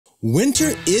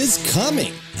Winter is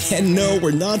coming! And no, we're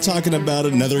not talking about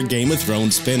another Game of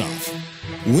Thrones spinoff.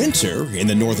 Winter in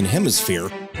the Northern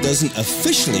Hemisphere doesn't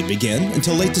officially begin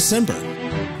until late December.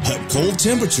 But cold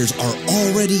temperatures are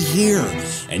already here,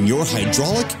 and your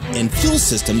hydraulic and fuel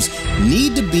systems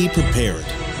need to be prepared.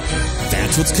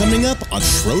 That's what's coming up on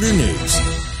Schroeder News.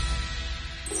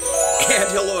 And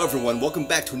hello everyone, welcome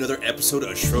back to another episode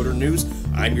of Schroeder News.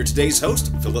 I'm your today's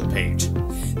host, Philip Page.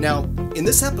 Now, in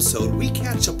this episode, we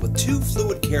catch up with two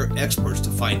fluid care experts to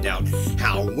find out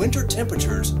how winter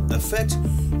temperatures affect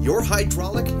your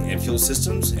hydraulic and fuel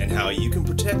systems and how you can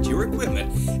protect your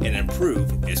equipment and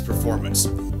improve its performance.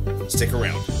 Stick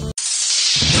around.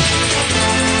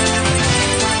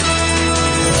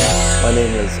 My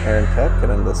name is Aaron Keck,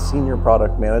 and I'm the Senior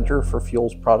Product Manager for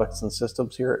Fuels Products and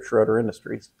Systems here at Schroeder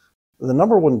Industries. The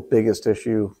number one biggest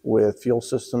issue with fuel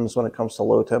systems when it comes to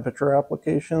low temperature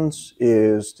applications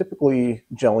is typically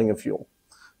gelling of fuel.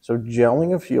 So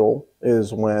gelling of fuel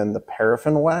is when the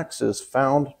paraffin waxes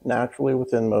found naturally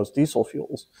within most diesel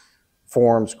fuels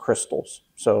forms crystals.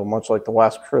 So much like the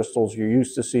wax crystals you're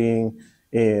used to seeing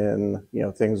in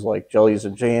things like jellies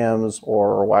and jams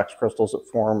or wax crystals that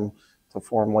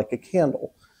form like a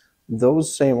candle.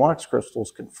 Those same wax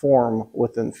crystals can form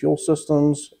within fuel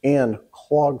systems and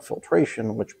clog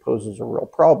filtration, which poses a real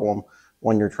problem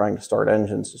when you're trying to start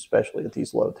engines, especially at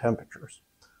these low temperatures.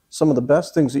 Some of the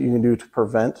best things that you can do to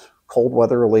prevent cold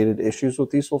weather related issues with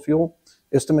diesel fuel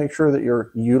is to make sure that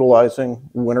you're utilizing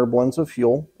winter blends of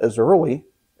fuel as early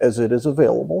as it is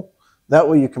available. That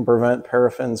way you can prevent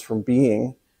paraffins from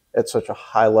being at such a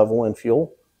high level in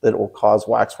fuel that it will cause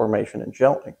wax formation and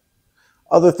gelling.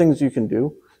 Other things you can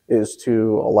do is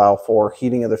to allow for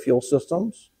heating of the fuel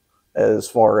systems as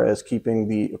far as keeping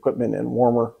the equipment in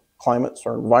warmer climates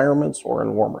or environments or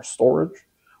in warmer storage.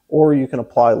 Or you can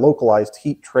apply localized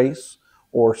heat trace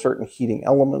or certain heating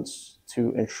elements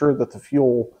to ensure that the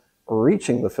fuel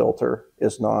reaching the filter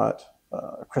is not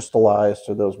crystallized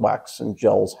or those wax and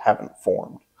gels haven't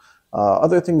formed.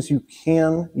 Other things you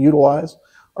can utilize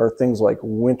are things like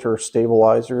winter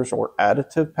stabilizers or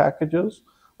additive packages.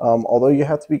 Although you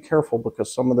have to be careful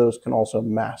because some of those can also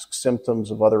mask symptoms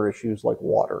of other issues like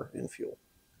water in fuel.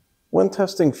 When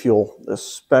testing fuel,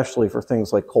 especially for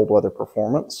things like cold weather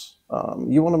performance,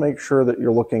 you want to make sure that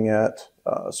you're looking at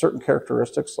certain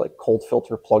characteristics like cold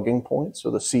filter plugging points, so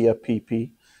the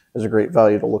CFPP is a great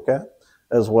value to look at,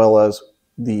 as well as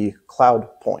the cloud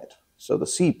point, so the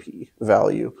CP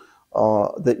value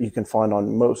that you can find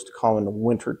on most common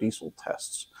winter diesel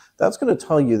tests. That's going to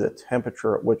tell you the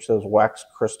temperature at which those wax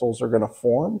crystals are going to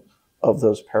form of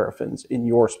those paraffins in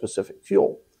your specific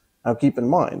fuel. Now keep in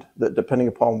mind that depending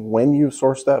upon when you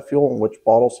source that fuel and which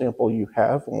bottle sample you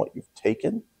have and what you've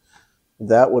taken,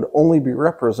 that would only be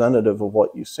representative of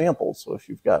what you sampled. So if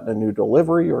you've gotten a new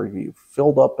delivery or you've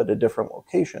filled up at a different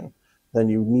location, then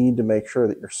you need to make sure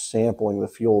that you're sampling the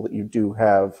fuel that you do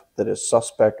have that is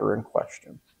suspect or in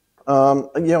question.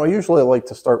 I usually like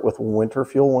to start with winter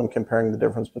fuel when comparing the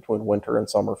difference between winter and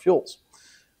summer fuels.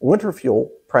 Winter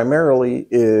fuel primarily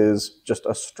is just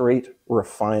a straight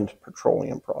refined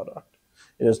petroleum product.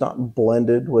 It is not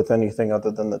blended with anything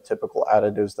other than the typical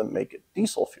additives that make it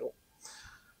diesel fuel.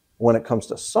 When it comes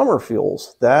to summer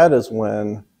fuels, that is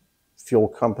when fuel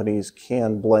companies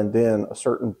can blend in a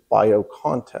certain bio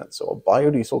content. So a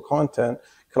biodiesel content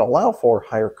can allow for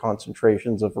higher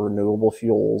concentrations of renewable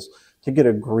fuels to get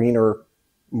a greener,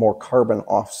 more carbon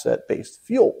offset based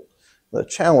fuel. The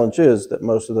challenge is that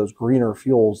most of those greener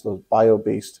fuels, those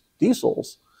bio-based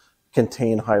diesels,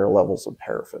 contain higher levels of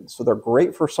paraffin. So they're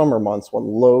great for summer months when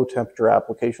low temperature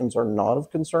applications are not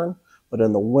of concern, but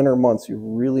in the winter months you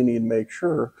really need to make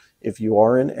sure if you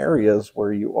are in areas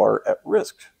where you are at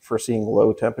risk for seeing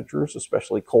low temperatures,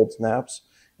 especially cold snaps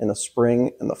in the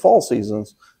spring and the fall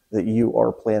seasons, that you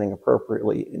are planning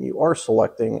appropriately and you are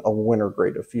selecting a winter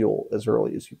grade of fuel as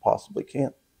early as you possibly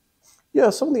can. Yeah,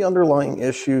 some of the underlying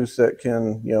issues that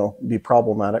can be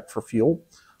problematic for fuel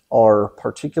are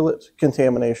particulate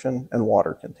contamination and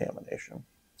water contamination.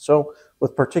 So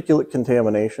with particulate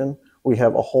contamination, we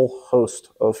have a whole host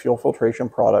of fuel filtration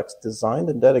products designed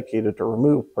and dedicated to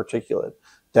remove particulate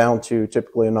down to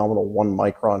typically a nominal 1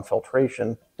 micron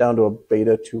filtration down to a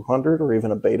beta 200 or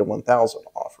even a beta 1000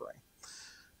 offering.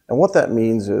 And what that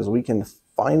means is we can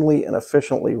finally and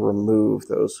efficiently remove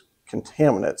those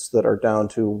contaminants that are down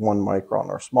to 1 micron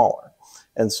or smaller.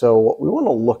 And so what we want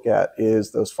to look at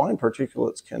is those fine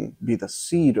particulates can be the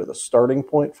seed or the starting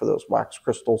point for those wax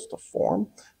crystals to form.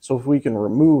 So if we can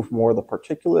remove more of the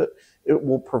particulate, it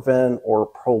will prevent or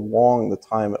prolong the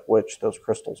time at which those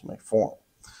crystals may form.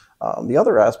 The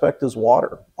other aspect is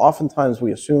water. Oftentimes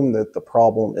we assume that the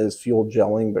problem is fuel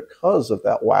gelling because of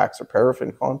that wax or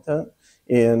paraffin content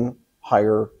in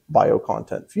higher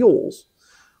biocontent fuels.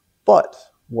 But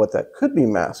what that could be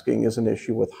masking is an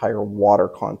issue with higher water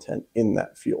content in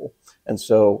that fuel. And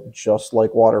so just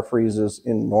like water freezes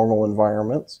in normal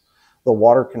environments, the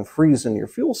water can freeze in your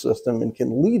fuel system and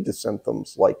can lead to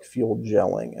symptoms like fuel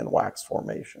gelling and wax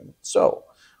formation. So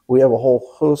we have a whole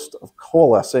host of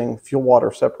coalescing fuel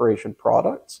water separation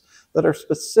products that are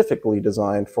specifically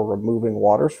designed for removing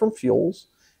waters from fuels,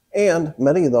 and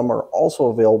many of them are also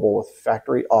available with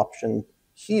factory option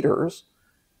heaters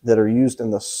that are used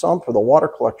in the sump or the water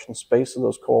collection space of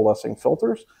those coalescing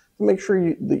filters to make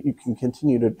sure that you can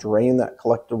continue to drain that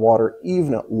collected water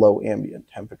even at low ambient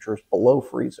temperatures below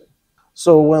freezing.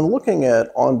 So when looking at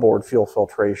onboard fuel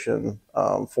filtration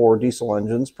for diesel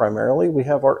engines primarily, we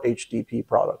have our HDP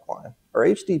product line. Our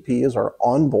HDP is our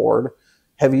onboard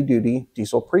heavy-duty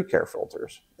diesel pre-care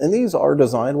filters. And these are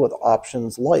designed with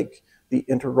options like the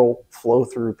integral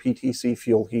flow-through PTC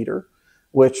fuel heater,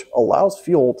 which allows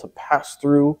fuel to pass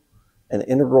through an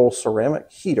integral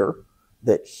ceramic heater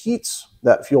that heats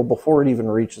that fuel before it even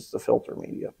reaches the filter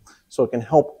media. So it can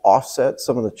help offset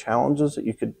some of the challenges that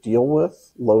you could deal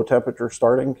with, low temperature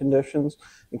starting conditions.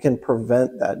 It can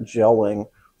prevent that gelling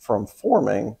from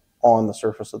forming on the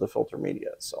surface of the filter media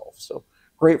itself. So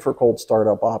great for cold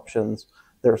startup options.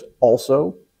 There's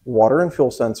also water and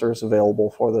fuel sensors available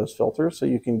for those filters, so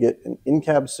you can get an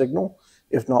in-cab signal.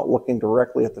 If not looking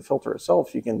directly at the filter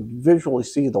itself, you can visually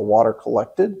see the water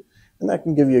collected, and that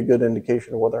can give you a good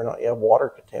indication of whether or not you have water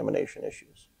contamination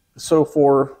issues. So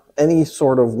for any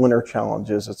sort of winter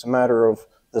challenges, it's a matter of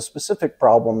the specific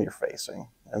problem you're facing.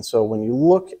 And so when you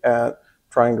look at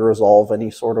trying to resolve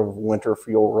any sort of winter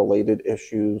fuel related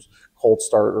issues, cold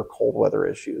start or cold weather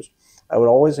issues, I would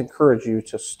always encourage you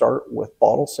to start with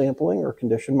bottle sampling or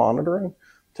condition monitoring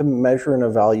to measure and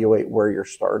evaluate where you're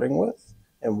starting with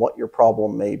and what your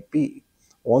problem may be.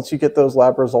 Once you get those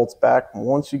lab results back,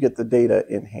 once you get the data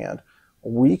in hand,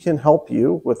 we can help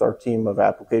you with our team of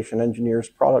application engineers,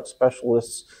 product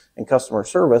specialists, and customer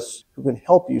service who can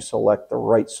help you select the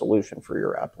right solution for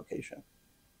your application.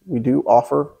 We do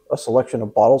offer a selection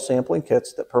of bottle sampling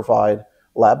kits that provide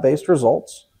lab-based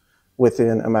results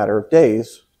within a matter of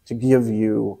days to give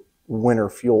you winter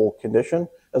fuel condition,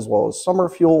 as well as summer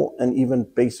fuel and even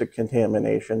basic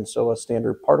contamination, so a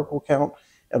standard particle count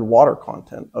and water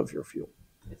content of your fuel.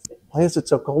 Why is it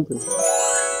so cold in here?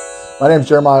 My name is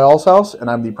Jeremiah Allshouse, and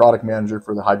I'm the product manager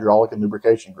for the hydraulic and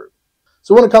lubrication group.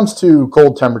 So when it comes to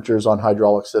cold temperatures on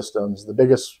hydraulic systems, the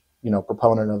biggest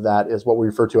proponent of that is what we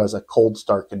refer to as a cold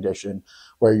start condition,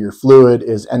 where your fluid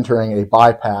is entering a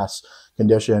bypass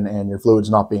condition and your fluid's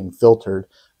not being filtered,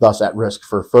 thus at risk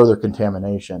for further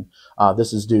contamination.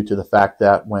 This is due to the fact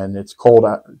that when it's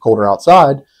colder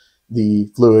outside, the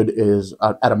fluid is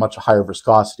at a much higher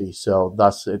viscosity, so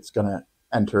thus it's going to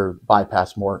enter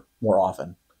bypass more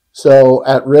often. So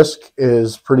at risk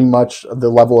is pretty much the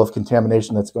level of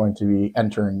contamination that's going to be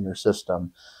entering your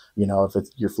system. If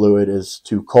your fluid is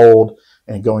too cold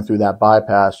and going through that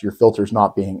bypass, your filter's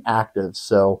not being active.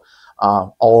 So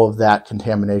all of that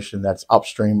contamination that's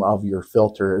upstream of your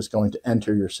filter is going to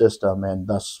enter your system and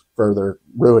thus further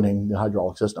ruining the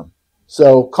hydraulic system.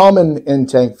 So common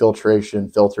in-tank filtration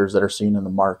filters that are seen in the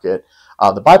market,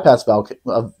 the bypass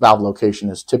valve location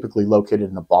is typically located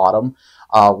in the bottom,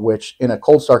 which in a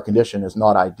cold start condition is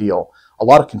not ideal. A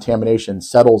lot of contamination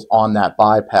settles on that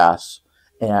bypass,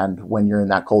 and when you're in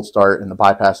that cold start and the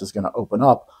bypass is going to open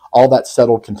up, all that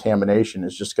settled contamination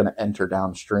is just going to enter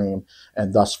downstream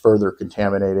and thus further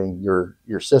contaminating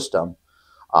your system.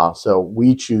 So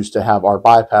we choose to have our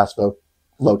bypass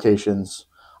locations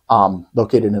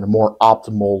located in a more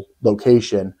optimal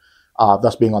location,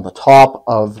 thus being on the top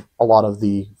of a lot of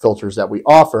the filters that we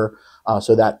offer,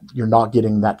 so that you're not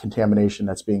getting that contamination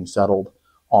that's being settled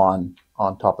on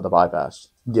top of the bypass.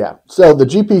 Yeah, so the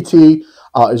GPT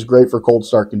is great for cold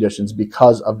start conditions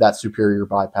because of that superior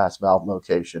bypass valve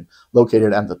location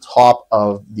located at the top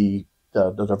of the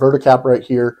diverter cap right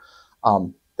here.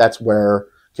 That's where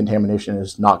contamination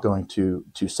is not going to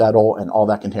settle, and all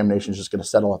that contamination is just going to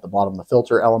settle at the bottom of the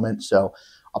filter element. So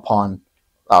upon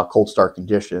cold start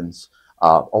conditions,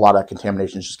 a lot of that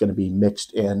contamination is just going to be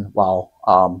mixed in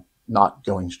while not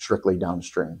going strictly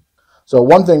downstream. So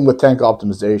one thing with tank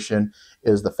optimization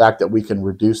is the fact that we can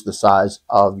reduce the size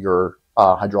of your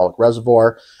hydraulic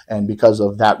reservoir, and because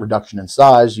of that reduction in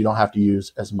size, you don't have to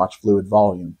use as much fluid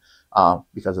volume.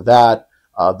 Because of that,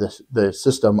 the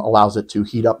system allows it to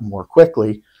heat up more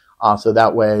quickly, so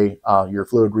that way your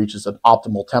fluid reaches an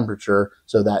optimal temperature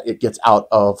so that it gets out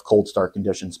of cold start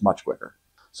conditions much quicker.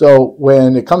 So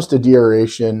when it comes to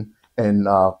deaeration in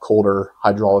colder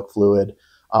hydraulic fluid,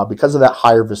 because of that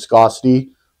higher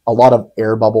viscosity, a lot of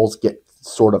air bubbles get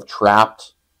sort of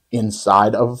trapped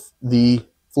inside of the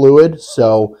fluid.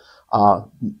 So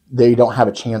they don't have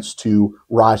a chance to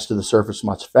rise to the surface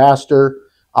much faster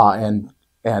and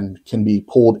can be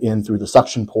pulled in through the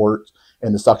suction port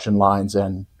and the suction lines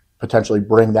and potentially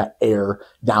bring that air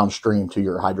downstream to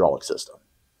your hydraulic system.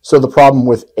 So the problem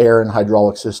with air in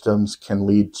hydraulic systems can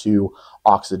lead to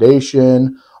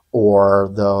oxidation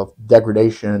or the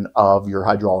degradation of your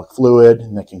hydraulic fluid,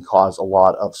 and that can cause a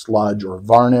lot of sludge or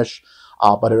varnish,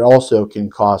 but it also can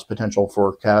cause potential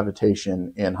for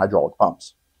cavitation in hydraulic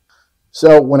pumps.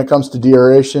 So when it comes to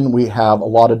deaeration, we have a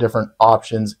lot of different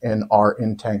options in our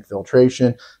in-tank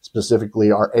filtration,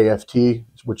 specifically our AFT,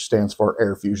 which stands for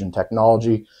air fusion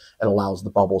technology. It allows the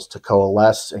bubbles to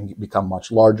coalesce and become much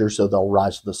larger, so they'll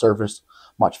rise to the surface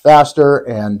much faster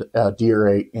and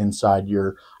deaerate inside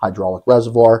your hydraulic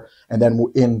reservoir. And then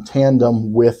in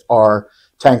tandem with our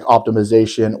tank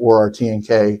optimization or our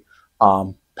TNK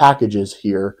packages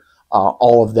here,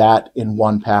 all of that in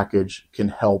one package can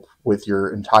help with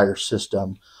your entire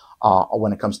system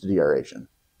when it comes to deaeration.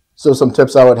 So some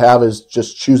tips I would have is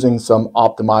just choosing some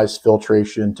optimized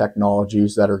filtration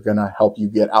technologies that are going to help you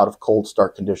get out of cold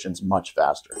start conditions much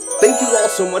faster. Thank you all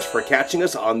so much for catching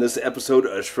us on this episode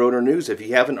of Schroeder News. If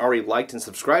you haven't already liked and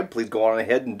subscribed, please go on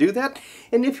ahead and do that.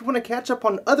 And if you want to catch up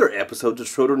on other episodes of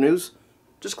Schroeder News,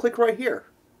 just click right here.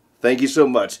 Thank you so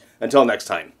much. Until next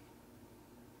time.